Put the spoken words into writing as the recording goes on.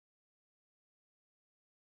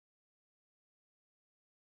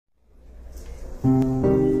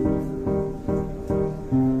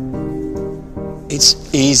It's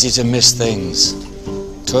easy to miss things,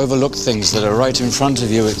 to overlook things that are right in front of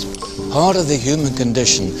you. It's part of the human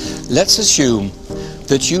condition. Let's assume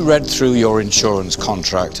that you read through your insurance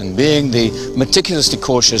contract, and being the meticulously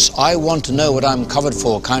cautious, I want to know what I'm covered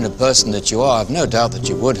for kind of person that you are, I've no doubt that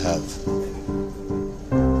you would have.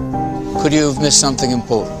 Could you have missed something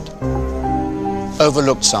important?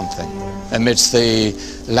 Overlooked something amidst the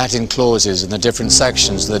Latin clauses and the different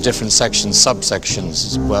sections,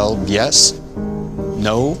 subsections? Well, yes,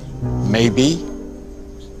 no, maybe.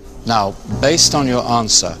 Now, based on your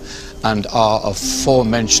answer and our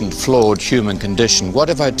aforementioned flawed human condition, what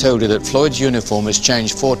if I told you that Floyd's uniform has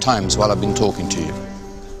changed 4 times while I've been talking to you?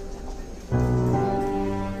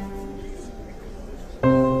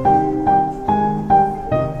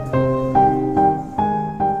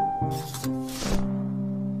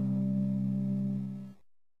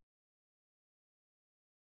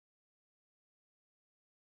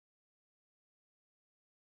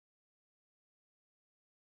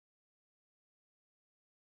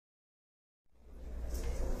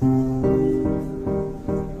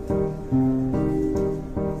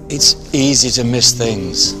 It's easy to miss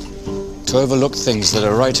things, to overlook things that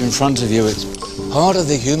are right in front of you. It's part of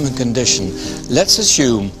the human condition. Let's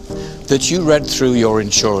assume that you read through your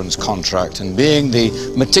insurance contract, and being the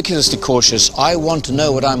meticulously cautious, I want to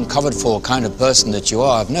know what I'm covered for kind of person that you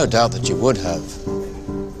are, I've no doubt that you would have.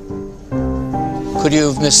 Could you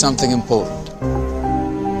have missed something important?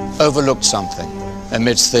 Overlooked something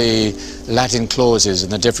amidst the Latin clauses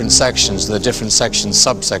and the different sections,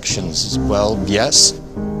 subsections? Well, yes,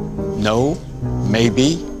 no,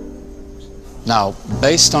 maybe. Now,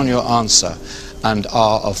 based on your answer and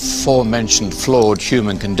our aforementioned flawed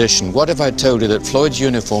human condition, what if I told you that Floyd's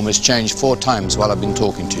uniform has changed 4 times while I've been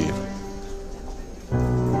talking to you?